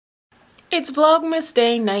It's Vlogmas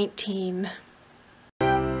Day 19.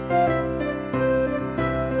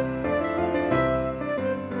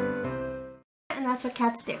 And that's what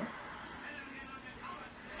cats do.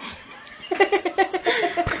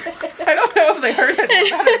 I don't know if they heard it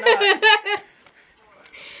or not.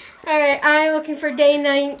 Alright, I'm looking for day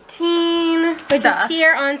 19, which is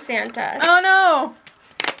here on Santa. Oh no!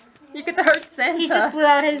 You get to hurt Santa. He just blew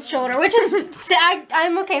out his shoulder, which is,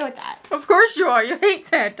 I'm okay with that. Of course you are. You hate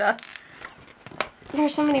Santa.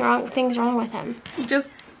 There's so many things wrong with him. You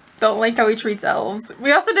just don't like how he treats elves.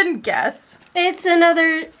 We also didn't guess. It's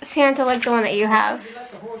another Santa like the one that you have.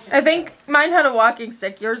 I think mine had a walking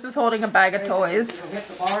stick. Yours is holding a bag of toys.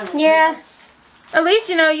 Yeah. At least,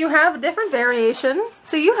 you know, you have a different variation.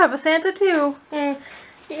 So you have a Santa too. Mm.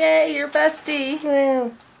 Yay, your bestie.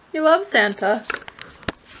 Woo. You love Santa.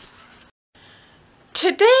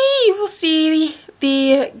 Today you will see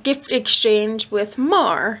the gift exchange with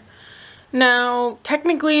Mar. Now,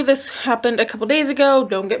 technically this happened a couple days ago.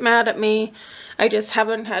 Don't get mad at me. I just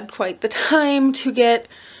haven't had quite the time to get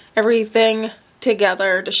everything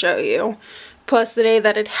together to show you. Plus, the day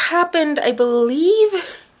that it happened, I believe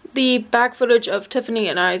the back footage of Tiffany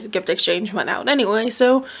and I's gift exchange went out anyway,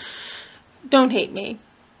 so don't hate me.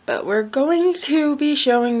 But we're going to be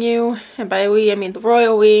showing you, and by we I mean the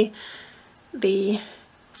royal we, the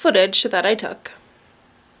footage that I took.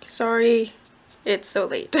 Sorry it's so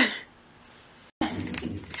late.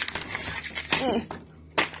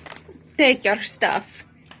 Take your stuff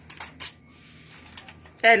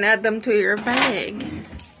and add them to your bag.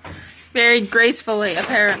 Very gracefully,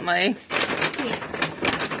 apparently. Yes.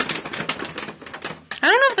 I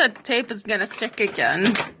don't know if that tape is gonna stick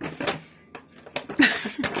again.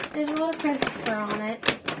 There's a little princess fur on it.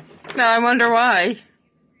 No, I wonder why.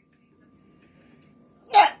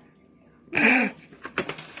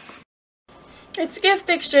 It's gift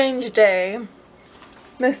exchange day.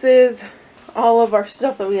 This is all of our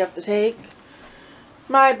stuff that we have to take.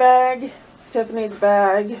 My bag, Tiffany's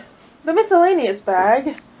bag, the miscellaneous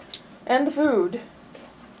bag, and the food.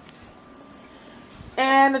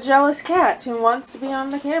 And a jealous cat who wants to be on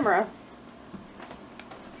the camera.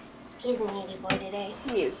 He's a needy boy today.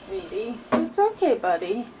 He is needy. It's okay,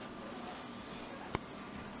 buddy.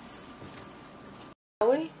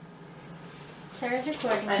 Shall we? Sarah's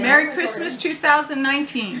recording. Merry Christmas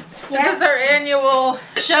 2019. This is our annual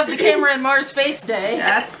shove the camera in Mars face day.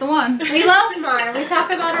 That's the one. We love Mar. We talk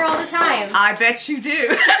about her all the time. I bet you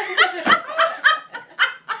do.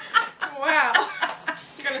 Wow.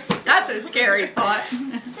 That's a scary thought.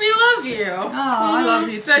 We love you. Oh, I love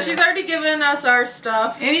you too. So she's already given us our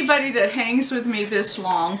stuff. Anybody that hangs with me this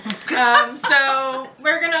long. So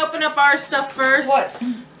we're gonna open up our stuff first. What?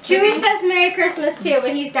 Chewie says Merry Christmas too,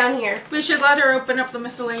 but he's down here. We should let her open up the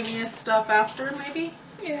miscellaneous stuff after, maybe?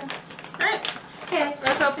 Yeah. Alright. Okay.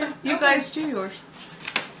 Let's open. You guys do yours.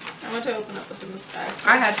 I want to open up what's in this bag.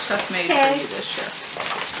 I had stuff made Okay. for you this year.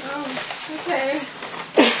 Oh, okay.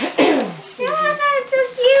 Yeah, that's so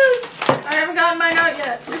cute. I haven't gotten mine out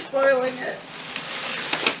yet. You're spoiling it.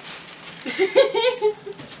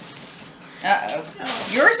 Uh-oh. Oh.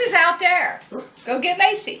 Yours is out there. Go get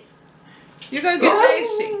Lacey. You go get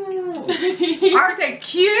Lacey. Aren't they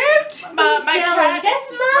cute? My Jelly. cat.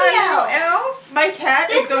 That's my Elf. My cat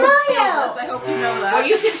That's is going to steal my this. I hope you know that. Well,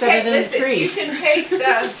 you can take than a this. tree. You can take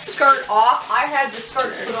the skirt off. I had the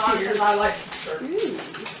skirt put on because I like the skirt.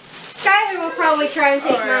 Skylar will probably try and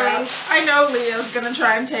take Oh, yeah. mine. I know Leah's gonna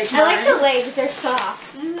try and take mine. I like the legs. They're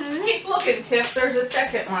soft. Keep looking, Tiff. There's a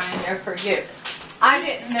second one in there for you. I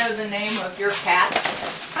didn't know the name of your cat,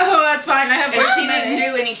 Oh, that's fine. I have and she one didn't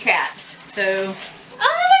do any cats. So Oh,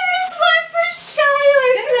 there is one for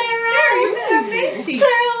Skylar, Sarah. there you have Macy.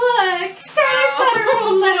 Sarah, look. Skylar's got her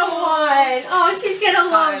own little one. Oh, she's gonna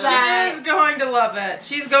love She that. is going to love it.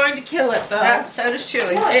 She's going to kill it though. So does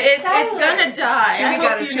Chewy. Look. It's Skylar's. gonna die. I Chewy hope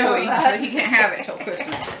got a you know Chewy, that. but he can't have it till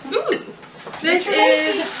Christmas. Ooh. This your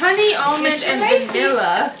is Macy. honey almond Get your and Macy.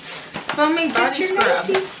 vanilla foaming body Get your scrub.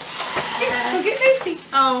 Macy. Go get Macy.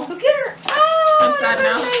 Oh, Go get her. Oh, I'm sad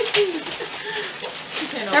there's now. Macy.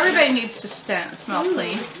 can't open Everybody needs to smell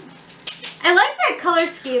clean. I like that color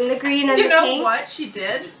scheme, the green and You the know pink. what she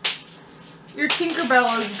did? Your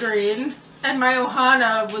Tinkerbell is green, and my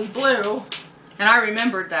Ohana was blue. And I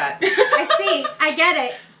remembered that. I see. I get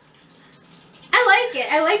it. I like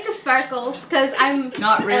it. I like the sparkles because I'm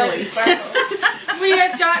Not I like really. sparkles. We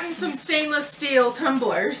had gotten some stainless steel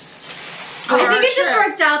tumblers. I for our think it just trip.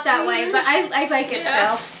 worked out that way, but I like it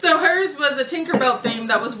Yeah. still. So hers was a Tinkerbell theme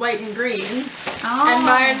that was white and green, Oh. and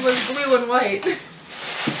mine was blue and white.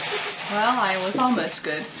 Well, I was almost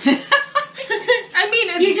good. I mean,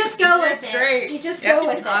 mean, you just go with it. Great. You just Yep, go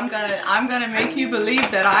with it. I'm gonna make you believe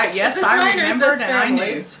that I mine or is remembered this and I knew.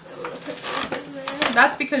 family's?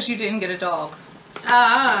 That's because you didn't get a dog.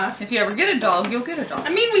 Ah. If you ever get a dog, you'll get a dog.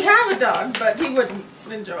 I mean, we have a dog, but he wouldn't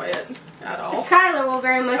enjoy it at all. Skylar will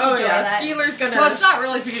very much enjoy that. Skeeler's gonna... Well, it's not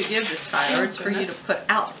really for you to give to Skylar. It's for you to put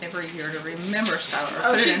out every year to remember Skylar.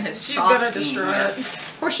 Or put it in his she's stocking. gonna destroy it.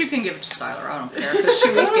 Of course, you can give it to Skylar. I don't care because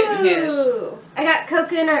she was getting his. Ooh, I got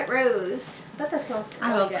coconut rose. I bet that smells good.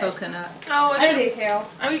 I love coconut. Oh, I do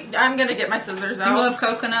too. I'm gonna get my scissors out. You love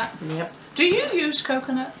coconut? Yep. Do you use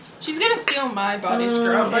coconut? She's gonna steal my body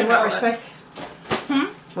scrub. In what respect? Hmm?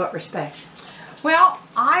 What respect? Well,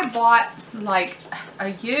 I bought like a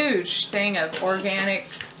huge thing of organic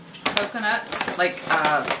coconut, like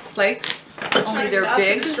flakes. Only they're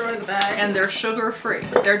big Destroy the bag. and they're sugar free.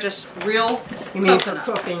 They're just real You mean for coconut.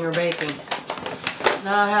 cooking or baking?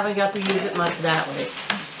 No, I haven't got to use it much that way.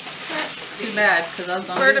 Too bad because I was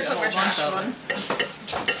going Where to to do a put my whole bunch trash of one?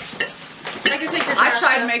 them. I can take your I trash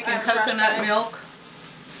tried out. making I have a trash coconut bag. milk.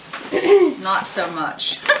 Not so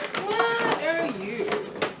much. What are you?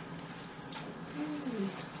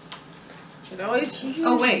 Should always use.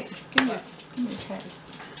 Oh wait, give me a tag.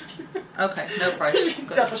 Okay, no price. Good.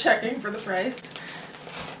 Double checking for the price.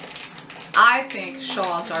 I think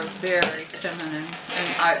shawls are very feminine,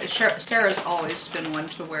 and Sarah's always been one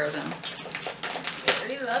to wear them.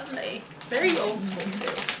 Very lovely. Very old school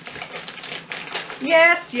too.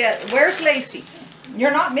 Yes, yes. Where's Lacey?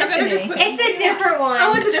 You're not missing just any. put- It's a different one.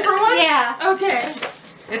 Oh, it's a different one? Yeah. Okay.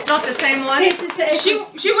 It's not the same one? She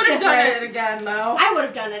would have done different. it again though. I would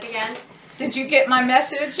have done it again. Did you get my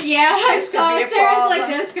message? Yeah, I This could saw be it. a Sarah's problem. like,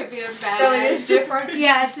 this could be a bad. So it is different?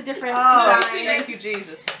 Yeah, it's a different Oh, design. thank you,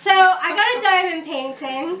 Jesus. So I got a diamond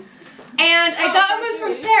painting, and I got one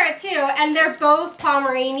from Sarah too, and they're both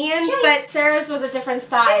Pomeranians, but Sarah's was a different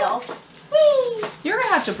style. You're going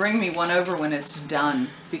to have to bring me one over when it's done,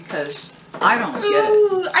 because I don't get it.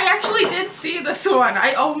 Ooh, I actually did see this one.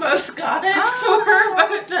 I almost got it for her,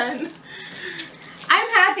 but then... I'm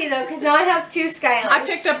happy though, because now I have two Skylars. I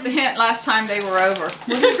picked up the hint last time they were over. What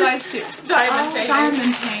do you guys do? Diamond paintings.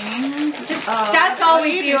 Diamond paintings. That's all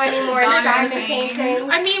we do Diamond anymore is diamond paintings. paintings.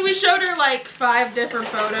 I mean, we showed her like 5 different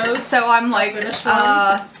photos. So I'm like, Finished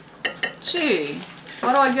ones. gee,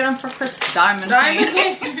 what do I get them for Christmas? Diamond Diamond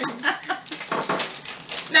paintings.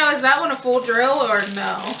 Now, is that one a full drill or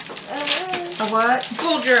no? A what?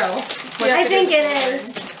 Full drill. I think it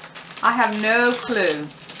is. I have no clue.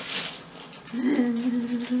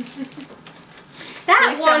 That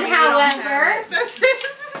Please tell one, me you don't have however, it.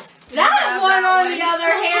 that have one that on one. the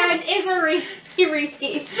other hand is a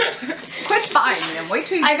repeat. Quit buying them. Wait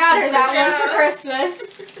till you I got her that Yeah. one for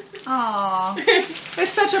Christmas. Aw.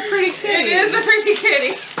 It's such a pretty kitty. It is a pretty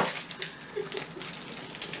kitty.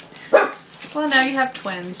 Well, now you have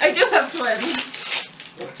twins. I do have twins.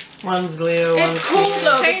 One's Leo, It's one's cool Leo.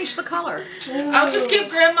 though. Change the color. I'll just give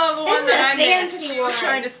Grandma the one is that a I made because fancy she was one.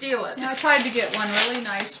 trying to steal it. Yeah, I tried to get one really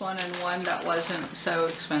nice one and one that wasn't so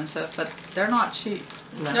expensive, but they're not cheap.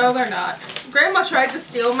 No, they're not. Grandma tried to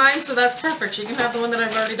steal mine, so that's perfect. She can have the one that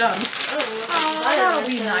I've already done. Oh, that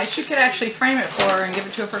would be nice. You could actually frame it for her and give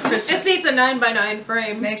it to her for It Christmas. needs a 9x9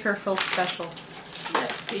 frame. Make her feel special.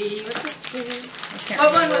 Let's see what this is. I can't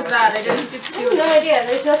What one remember was what that? I this didn't is. get to I see have no idea.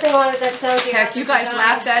 There's nothing on it that tells you. Heck, you guys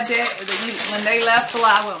laughed that day when they left. Well,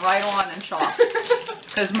 I went right on and shocked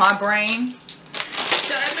because my brain.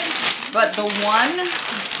 Diamond. But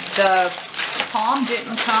the palm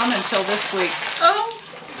didn't come until this week. Oh.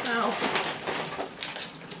 No.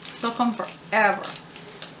 They'll come forever.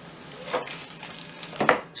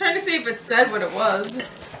 Trying to see if it said what it was.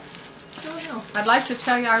 I don't know. I'd like to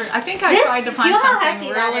tell you. I think I This, tried to find feel how something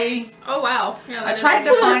hefty that really. is. Oh wow. Yeah, I that is tried That's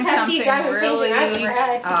to the most find hefty something diamond really painting I've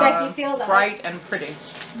ever had. Becky, feel that. bright and pretty.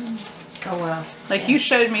 Oh, wow. Like you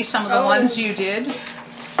showed me some of the Oh. ones you did,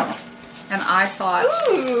 and I thought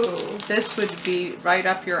Ooh. this would be right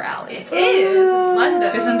up your alley. It is. It's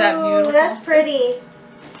London. Isn't that Ooh, beautiful? That's pretty.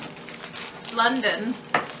 It's London.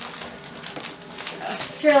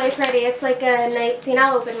 It's really pretty. It's like a night scene.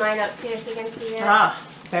 I'll open mine up too so you can see it. Ah,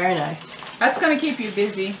 very nice. That's going to keep you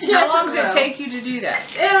busy. Yes, How long it does it will. take you to do that?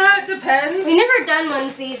 Yeah, it depends. We never done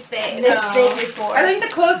ones this big before. I think the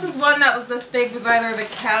closest one that was this big was either the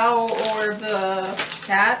cow or the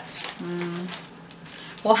cat.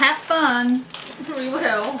 Well, have fun. We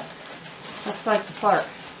will. Looks like the park.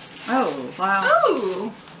 Oh, wow.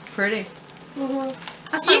 Ooh. Pretty.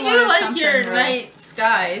 That's You I do wanted like something your real. night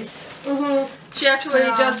skies. Mhm. She actually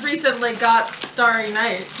Yeah. just recently got Starry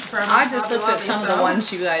Night from I just Hobby looked at Lobby, some of so- the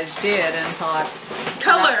ones you guys did and thought,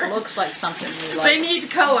 Color. That looks like something you like. They need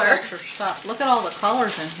color. Extra stuff. Look at all the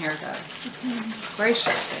colors in here, though.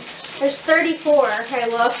 Gracious sakes. There's 34. I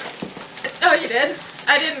looked. Oh, you did?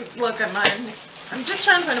 I didn't look at mine. I'm just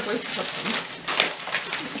trying to find a place to put them.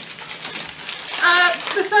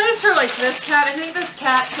 The size for like this cat, I think this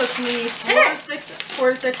cat took me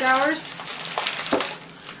 4 to 6 hours.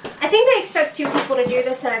 I think they expect 2 people to do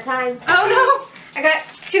this at a time. Oh I got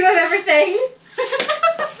 2 of everything.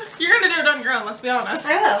 no! You're gonna do it on your own, let's be honest.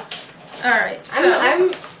 I will. Alright, so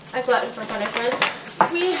I'm a glutton for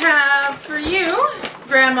punishment. we have for you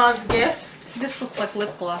Grandma's gift. This looks like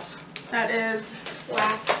lip gloss. That is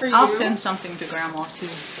Wax. for you. I'll send something to Grandma, too.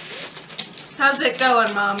 How's it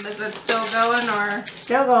going, Mom? Is it still going or?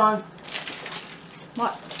 Still going.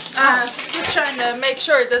 What? Just trying to make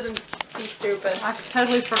sure it doesn't be stupid. I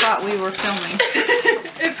totally forgot we were filming.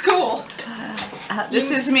 It's cool.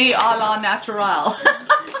 This is me a la natural.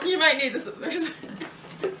 You might need the scissors.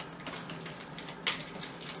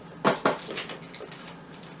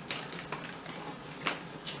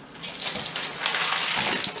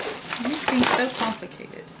 Everything's so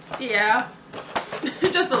complicated. Yeah.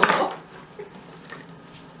 Just a little.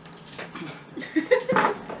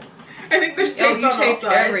 I think there's tape You on all taped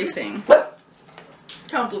sides. everything.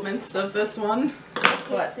 Compliments of this one.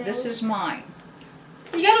 What? This is mine.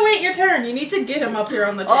 You gotta wait your turn. You need to get him up here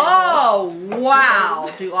on the table. Oh,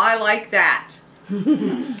 wow. Do I like that?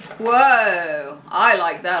 Whoa. I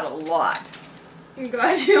like that a lot. I'm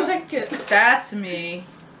glad you like it. That's me.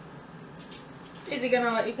 Is he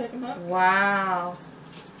gonna let you pick him up? Wow.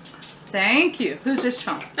 Thank you. Who's this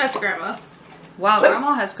from? That's Grandma. Wow,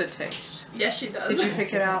 Grandma has good taste. Yes, she does. Did you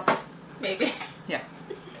pick it out? Maybe. Yeah.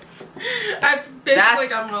 I've basically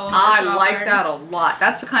gone all over I shopping. like that a lot.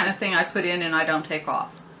 That's the kind of thing I put in and I don't take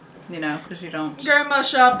off. You know, because you don't. Grandma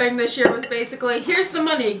shopping this year was basically, here's the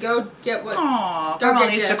money, go get what. Aw, Go Grandma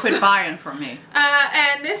get needs to gifts. quit buying from me.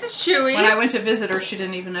 And this is Chewy's. When I went to visit her, she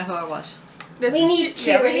didn't even know who I was. This We is need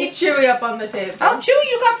Yeah, we Chewy. need Chewy up on the table. Oh, Chewy,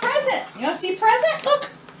 you got present. You want to see present? Look.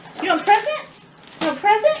 You want present? You want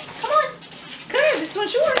present? Come on. Come here. This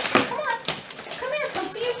one's yours. Come on. Come here. Come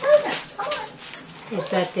see your present. Come on. Is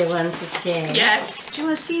that the one to share? Yes. Do you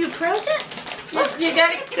want to see your present? You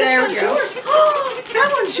got it. This There we one's go. yours. Oh, that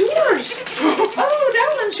one's yours. Oh, that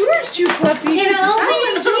one's yours, Chew Puppy. Get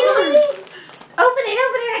That one's yours. Open it,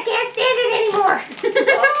 I can't stand it anymore.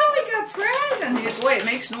 Oh, we got presents. Boy, it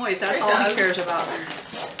makes noise. That's It all he does. cares about.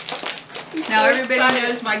 Now everybody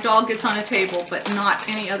knows my dog gets on a table, but not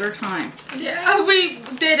any other time. Yeah, we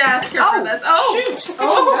did ask her for this. Oh, shoot.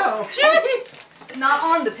 Oh, no. Chewy. Not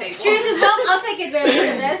on the table. Choose as well. I'll take advantage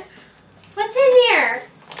of this. What's in here?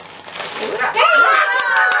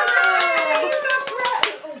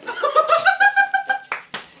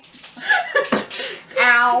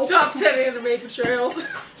 Ow. Top 10 anime betrayals.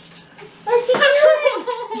 What you doing?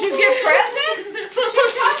 Did you get present?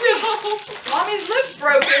 Mommy's lips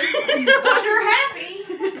broken. But you're happy.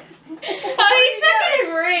 Oh, he took it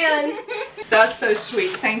and ran. That's so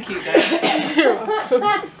sweet. Thank you, Dad.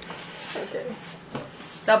 Okay.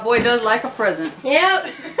 That boy does like a present. Yep.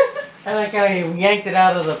 I like how you yanked it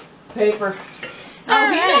out of the paper. Oh,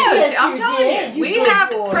 he Yes, knows. I'm you telling did. you. You We good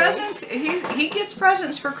have boy. presents. He gets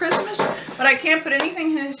presents for Christmas, but I can't put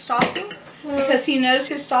anything in his stocking because he knows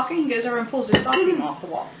his stocking. He goes over and pulls his stocking off the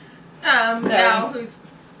wall. Now who's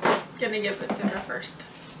gonna give it to her first?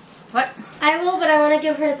 What? I will, but I want to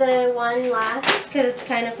give her the one last because it's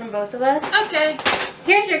kind of from both of us. Okay.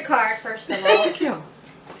 Here's your card, first of all. Thank you.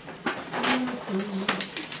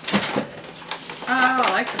 Oh,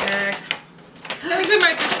 I like the bag. I think we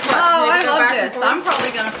might just Oh, maybe I go love back and this. forth. I'm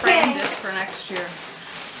probably going to frame Okay. this for next year.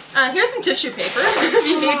 Here's some tissue paper if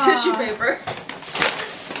you need tissue paper.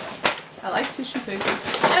 I like tissue paper.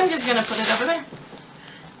 I'm just gonna put it over there.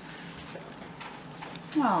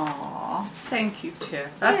 Aw, thank you, Tiff.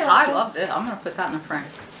 That's, You're I welcome. loved it. I'm going to put that in a frame.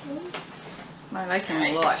 I like him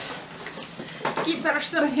a lot. Keep better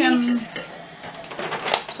some Put him gifts.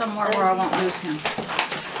 somewhere where I won't lose him.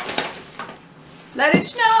 Let it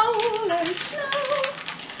snow, let it snow.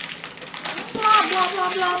 Blah, blah, blah,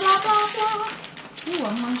 blah, blah, blah, blah. Ooh,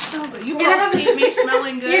 I'm on snow, but you You're gonna both have a keep me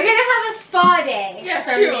smelling good. You're gonna have a spa day.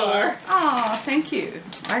 Yes, from you me. are. Oh, thank you.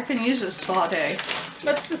 I can use a spa day.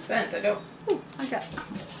 What's the scent? I don't. Ooh, I got.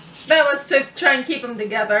 That was to try and keep them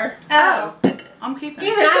together. Oh. I'm keeping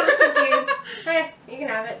Even it. I was confused. Hey, you can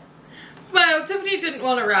have it. Well, Tiffany didn't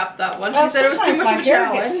want to wrap that one. She Well, said it was too sometimes much of a my hair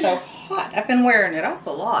challenge. gets so hot. I've been wearing it up a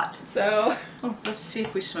lot. So, Oh, let's see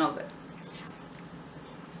if we smell it.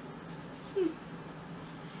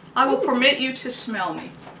 I will permit you to smell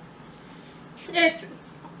me. it's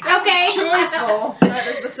Okay. Joyful. That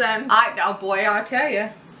is the scent. Oh boy, I tell you,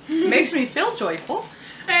 it makes me feel joyful.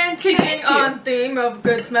 And keeping on theme of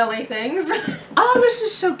good smelly things. Oh, this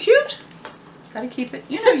is so cute. Gotta keep it.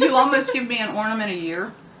 You know, you almost give me an ornament a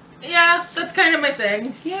year. Yeah, that's kind of my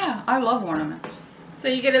thing. Yeah, I love ornaments. So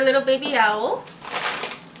you get a little baby owl.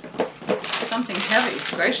 Something heavy.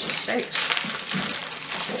 Gracious sakes.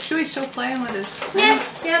 Chewy still playing with his... Yeah.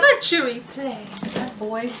 Let Chewy play. That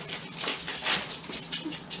boy.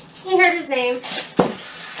 He heard his name.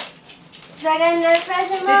 Is that another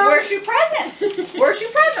present, Mom? Where's your present? Where's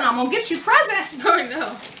your present? I'm gonna get you a present. Oh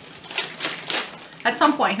no. At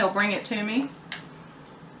some point he'll bring it to me.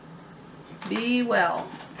 Be well.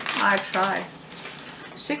 I try.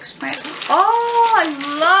 6 plants. Oh,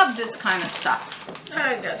 I love this kind of stuff.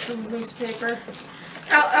 I got some loose paper.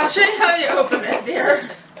 I'll show you how you open it, dear.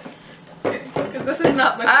 Because this is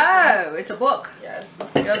not my Oh, it's a book. Yeah, it's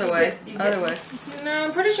The other way. Other way. No,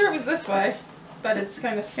 I'm pretty sure it was this way. But it's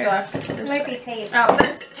kind of stuck. It might be tape. Oh,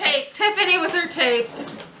 there's tape. Tiffany with her tape.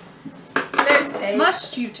 There's tape.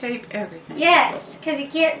 Must you tape everything? Yes, because you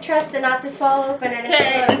can't trust it not to fall open and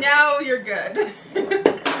Okay, explode. now you're good.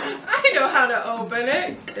 I know how to open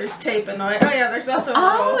it. There's tape in it. Oh yeah, there's also a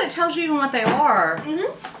Oh, little, it tells you even what they are.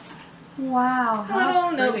 Wow. a little how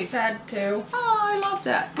pretty. notepad too. Oh, I love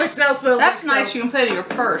that. Which now smells That's like nice. soap. You can put it in your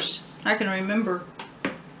purse. I can remember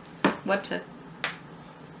what to...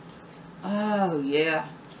 Oh, yeah.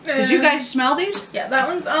 Did you guys smell these? Yeah, that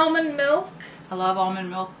one's almond milk. I love almond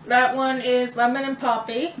milk. That one is lemon and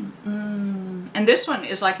poppy. And this one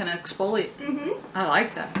is like an exfoliant. I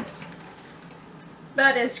like that.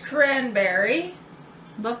 That is cranberry.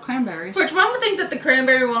 Love cranberries. Which one would think that the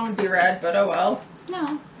cranberry one would be red, but oh well.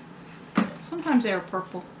 No. Sometimes they're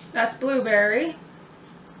purple. That's blueberry.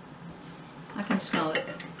 I can smell it.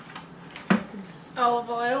 Olive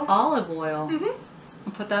oil. Olive oil.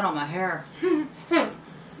 I'll put that on my hair. And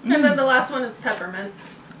then the last one is peppermint.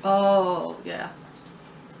 Oh, yeah.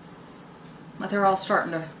 But they're all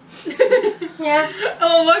starting to... Yeah.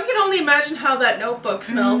 Oh, I can only imagine how that notebook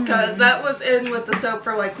smells, because that was in with the soap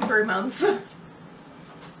for like 3 months.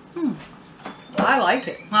 I like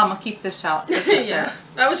it. Well, I'm going to keep this out. Yeah.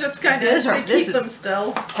 That was just kind of This to keep is them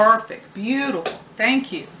still. Perfect. Beautiful.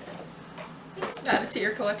 Thank you. Add it to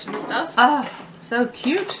your collection of stuff. Oh, so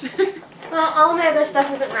cute. Well, all my other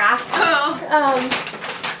stuff isn't wrapped. Oh, Um,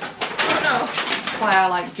 no. That's why I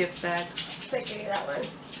like gift bags. so I give you that one.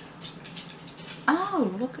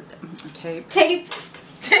 Oh, look at that. Tape. Tape.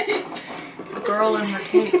 The girl in her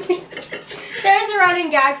tape. There's a running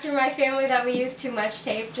gag through my family that we use too much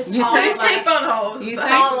tape. Just You all There's of tape us. on holes. You so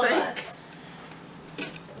think? All of I us.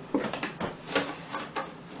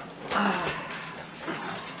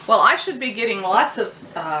 Well, I should be getting lots of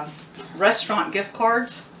restaurant gift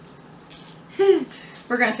cards.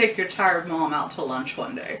 We're going to take your tired mom out to lunch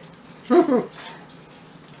one day.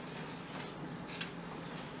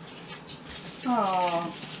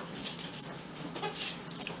 Oh,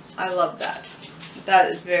 I love that.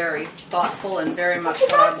 That is very thoughtful and very much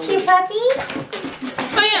what I believe. puppy.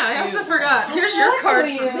 Oh yeah, I also forgot. Here's your card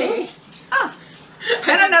for me. Ah,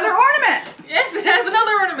 and another ornament. Yes, it has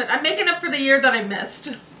another ornament. I'm making up for the year that I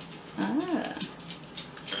missed. Ah.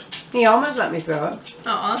 He almost let me throw it.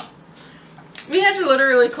 Aw. We had to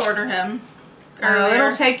literally corner him. It'll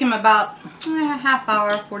earlier. take him about a half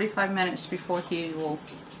hour, 45 minutes before he will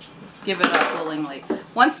give it up willingly.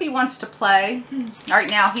 Once he wants to play, right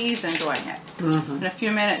now he's enjoying it. In a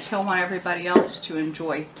few minutes he'll want everybody else to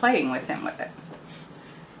enjoy playing with him with it.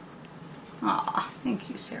 Aw, thank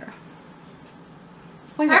you, Sarah.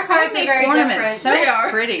 Well, Our your cards are handmade very ornaments, different. so They are.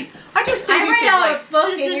 pretty. I just see I you read could out like, a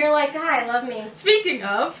book and you're like, "Hi, love me." Speaking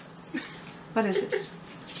of, what is this?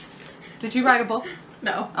 Did you write a book?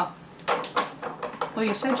 no, Well,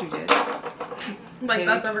 you said you did. like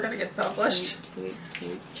that's ever gonna get published.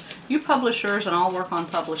 You publish yours and I'll work on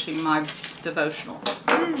publishing my devotional.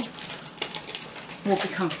 We'll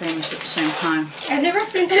become famous at the same time. I've never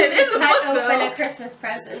seen It is a cut book, open though. a Christmas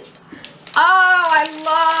present. Oh, I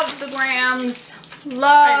love the Grahams.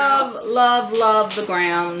 Love, love, love the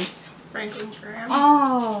Grahams. Franklin Graham.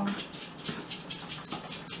 Oh.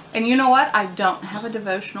 And you know what? I don't have a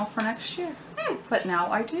devotional for next year. But now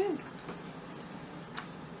I do.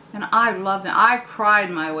 And I love them. I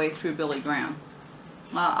cried my way through Billy Graham.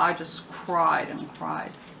 I just cried and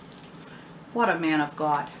cried. What a man of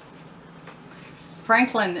God.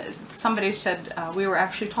 Franklin, somebody said, we were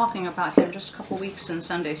actually talking about him just a couple weeks in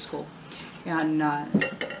Sunday school. And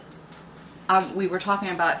we were talking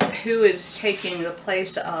about who is taking the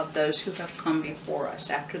place of those who have come before us.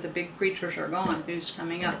 After the big preachers are gone, who's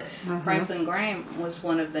coming up? Franklin Graham was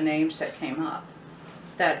one of the names that came up.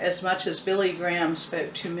 that as much as Billy Graham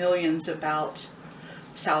spoke to millions about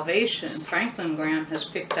salvation, Franklin Graham has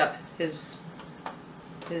picked up his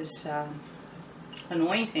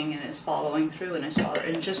anointing and is following through in his father,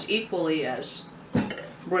 and just equally as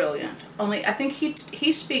brilliant. Only I think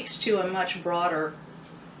he speaks to a much broader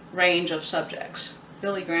range of subjects.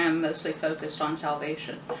 Billy Graham mostly focused on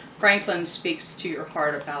salvation. Franklin speaks to your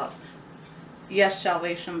heart about, yes,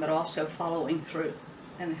 salvation, but also following through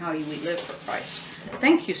and how we live for Christ.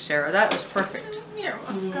 Thank you, Sarah. That was perfect. You're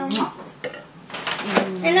welcome. I'm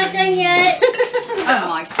not done yet. Oh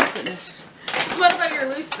my goodness. What about your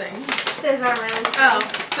loose things? Those are my loose Oh,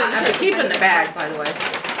 things. so I have to keep it in the bag, by the way.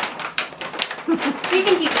 You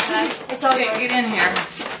can keep it back. It's all Okay, yours. get in here.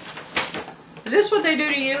 Is this what they do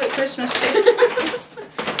to you at Christmas too?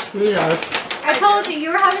 You know. I told you,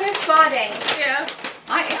 you were having a spa day. Yeah.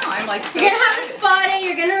 I am. I'm like so You're gonna have a excited. spa day,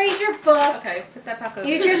 you're gonna read your book. Okay, put that back over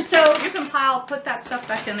Use there. your soaps. You can put that stuff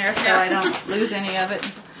back in there so Yeah. I don't lose any of it.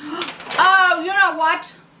 Oh, you know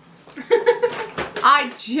what?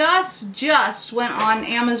 I just went on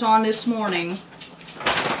Amazon this morning.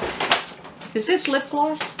 Is this lip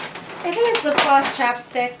gloss? I think it's lip gloss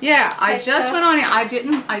chapstick. Yeah, I Type just stuff. went on it.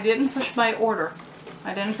 I didn't push my order.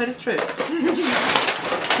 I didn't put it through.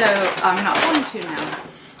 So I'm not going to now.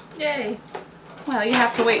 Yay. Well, you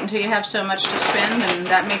have to wait until you have so much to spend, and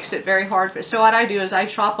that makes it very hard. So what I do is I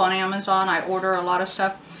shop on Amazon, I order a lot of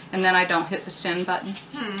stuff, and then I don't hit the send button.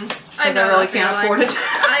 Because I really can't afford it.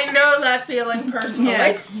 I know that feeling personally.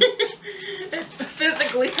 Yeah. It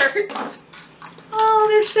physically hurts. Oh,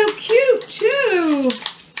 they're so cute, too.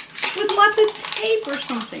 With lots of tape or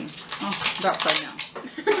something. Oh, about play now.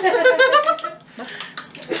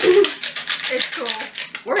 It's cool.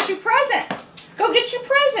 Where's your present? Go get your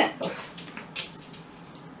present.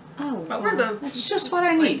 Oh, What were the... that's just what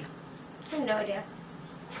I need. I have no idea.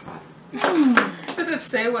 Does it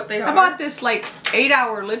say what they are? I bought this like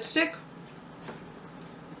 8-hour lipstick,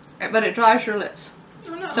 but it dries your lips.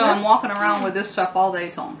 Oh, no. So I'm walking around with this stuff all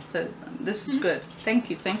day long. So this is good. Thank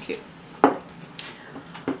you, thank you.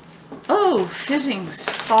 Oh, fizzing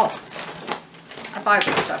salts. I buy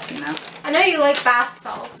this stuff, you know. I know you like bath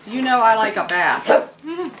salts. You know I like a bath.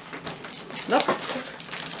 Look.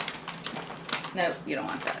 No, you don't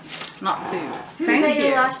want that. It's not food. Is that Thank your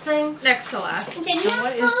you. last thing? Next to last. No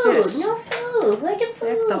what food. is this? No food. Where the Deck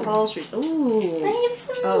food? the halls. Ooh. Where the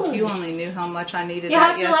food? Oh, if you only knew how much I needed You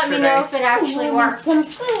that have to yesterday. let me know if it actually works. Some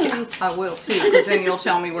food. I will too, because then you'll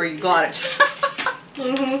tell me where you got it.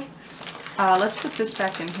 Mm-hmm. Let's put this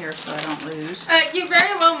back in here so I don't lose. You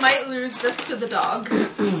very well might lose this to the dog.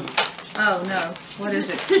 Oh no, what is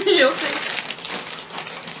it? You'll see.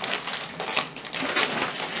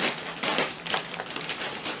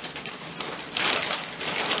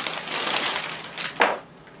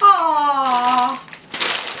 Aww.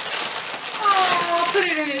 Oh, I'll put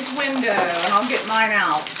it in his window and I'll get mine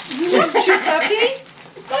out. Look, you puppy.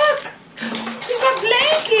 Look. You got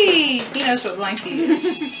Blanky. He knows what Blanky is.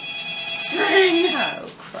 Oh,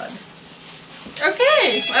 crud.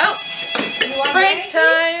 Okay, well, You want break Blanky?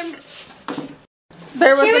 time.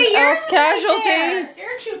 There was Chewy, an yours elf is right casualty.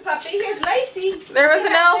 Here, Chew puppy. Here's Lacey. There was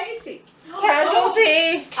an elf Lacey.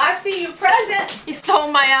 casualty. I see you present. He stole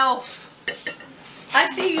my elf. I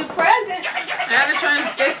see you present. I had to try and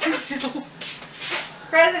fix my elf.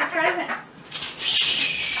 Present.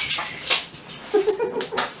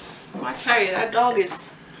 I tell you, that dog is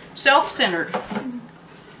self-centered.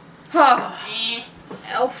 Oh.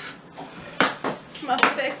 Elf. Must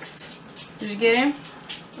fix. Did you get him?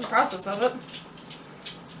 The process of it.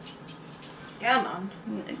 Yeah, man.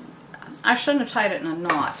 I shouldn't have tied it in a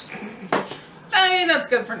knot. I mean, that's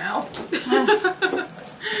good for now.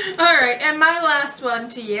 Alright, and my last one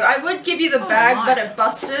to you. I would give you the bag, my. but it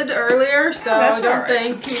busted earlier, so that's I don't alright.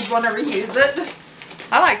 think you'd want to reuse it.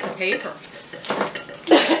 I like the paper.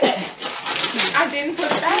 I didn't put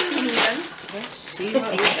that in even. Let's see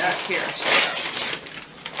what we got here.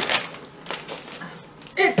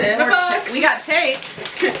 It's in the box. We got tape.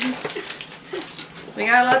 We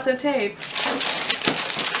got lots of tape.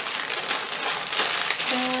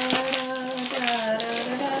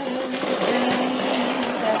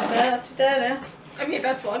 I mean,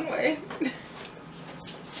 that's one way.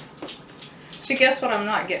 So guess what I'm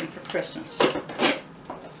not getting for Christmas?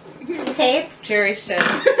 Tape. Jerry said,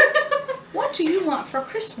 "What do you want for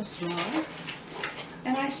Christmas, Mom?"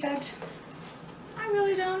 And I said, "I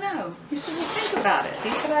really don't know." He said, "Well, think about it."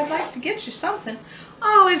 He said, "I'd like to get you something."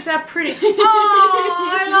 Oh, is that pretty?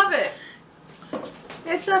 Oh, I love it.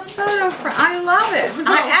 It's a photo frame. I love it.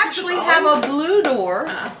 I actually have a blue door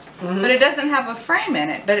but it doesn't have a frame in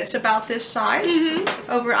it, but it's about this size.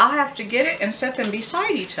 Over, I'll have to get it and set them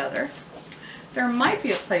beside each other. There might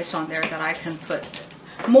be a place on there that I can put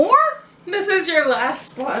more. This is your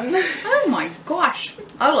last one. Oh my gosh,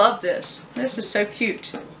 I love this. This is so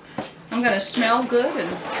cute. I'm gonna smell good,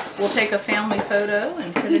 and we'll take a family photo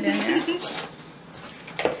and put it in there.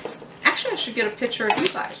 Actually, I should get a picture of you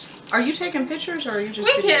guys. Are you taking pictures, or are you just?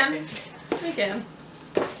 We can. videotaping? We can.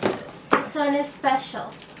 This one is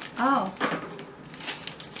special. Oh,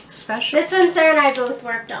 special. This one Sarah and I both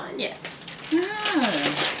worked on. Yes.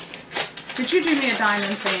 Oh. Did you do me a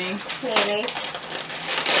diamond painting Maybe.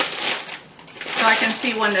 so I can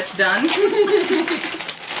see one that's done?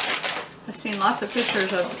 I've seen lots of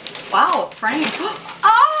pictures of. Wow, frame. Oh!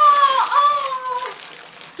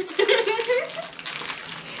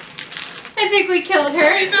 I think we killed her.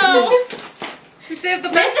 I know. We saved the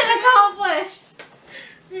best. Mission accomplished.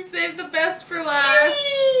 We saved the best for last.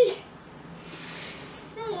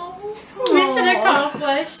 Mission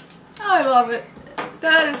accomplished. I love it.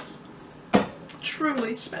 That is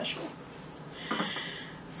truly special.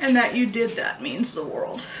 And that you did that means the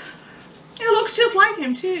world. It looks just like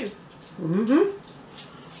him too.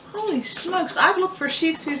 Holy smokes. I look for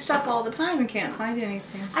Shih Tzu stuff all the time and can't find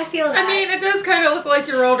anything. I feel that. I mean, it does kind of look like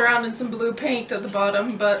you rolled around in some blue paint at the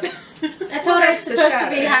bottom, but... That's Well, what that's it's the supposed to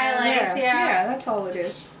shadow. be, highlights, yeah. Yeah, that's all it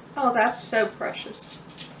is. Oh, that's so precious.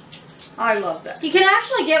 I love that. You can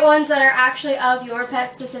actually get ones that are actually of your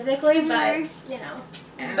pet specifically, but, you know.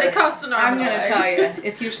 They cost an arm I'm and a going to leg. tell you,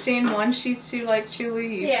 if you've seen one Shih Tzu like Chewy,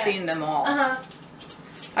 you've Yeah. seen them all. Uh-huh.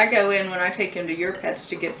 I go in when I take him to your pets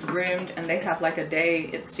to get groomed, and they have like a day.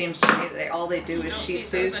 It seems to me that all they do is Don't Shih need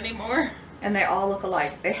those Tzus, anymore. and they all look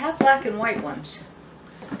alike. They have black and white ones,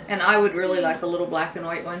 and I would really like a little black and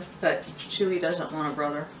white one, but Chewy doesn't want a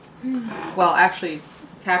brother. Well, actually,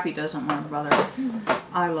 Pappy doesn't want a brother.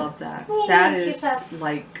 I love that. Yeah, That Chew is Pappy.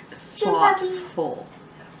 like Chew Pappy. thoughtful,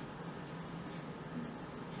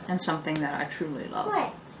 and something that I truly love.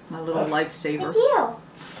 What? My little lifesaver. It's you.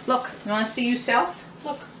 Look, you want to see yourself?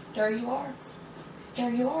 Look, there you are. There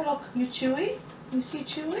you are. Look, you Chewy. You see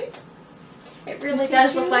Chewy? It really You see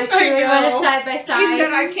does look Chewy? like I Chewy when it's know. side by side. He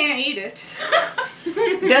said I can't eat it.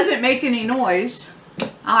 It doesn't make any noise.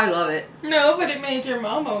 I love it. No, but it made your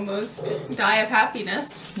mom almost die of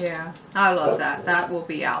happiness. Yeah, I love that. That will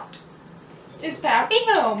be out. Is Pappy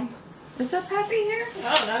home? Is that Pappy here?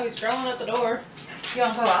 I don't know, he's growling at the door. You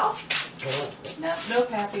want to go out? No, no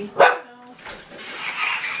Pappy. No.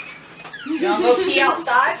 You want to go pee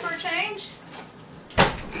outside for a change?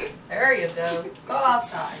 There you go. Go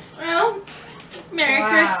outside. Well, Merry Wow.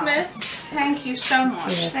 Christmas. Thank you so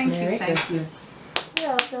much. Yes, thank Merry you, thank you. Christmas. You're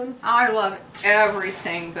welcome. I love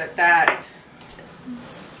everything but that.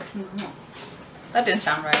 That didn't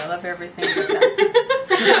sound right. I love everything but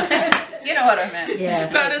that. You know what I meant.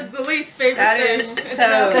 Yes. That is the least favorite That thing. is It's so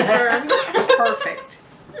now confirmed. perfect.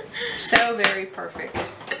 So very perfect.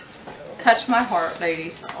 Touch my heart,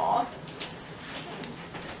 ladies. Aw.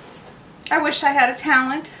 I wish I had a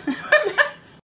talent.